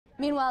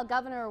Meanwhile,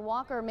 Governor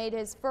Walker made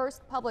his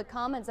first public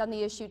comments on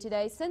the issue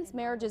today since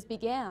marriages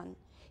began.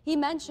 He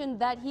mentioned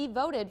that he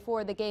voted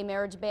for the gay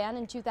marriage ban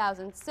in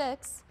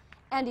 2006,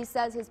 and he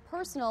says his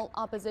personal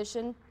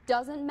opposition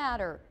doesn't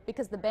matter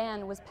because the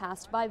ban was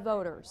passed by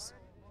voters.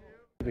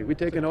 We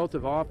take an oath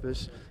of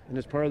office, and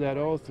as part of that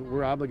oath,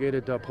 we're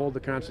obligated to uphold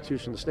the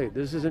Constitution of the state.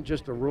 This isn't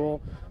just a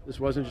rule. This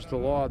wasn't just a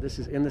law. This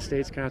is in the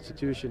state's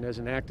Constitution as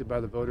enacted by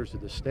the voters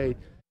of the state.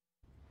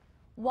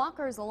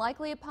 Walker's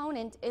likely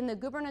opponent in the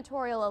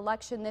gubernatorial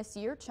election this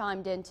year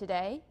chimed in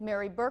today.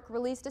 Mary Burke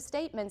released a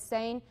statement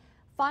saying,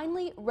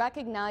 finally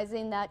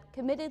recognizing that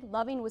committed,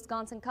 loving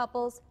Wisconsin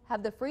couples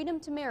have the freedom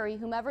to marry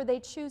whomever they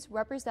choose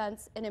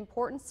represents an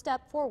important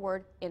step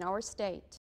forward in our state.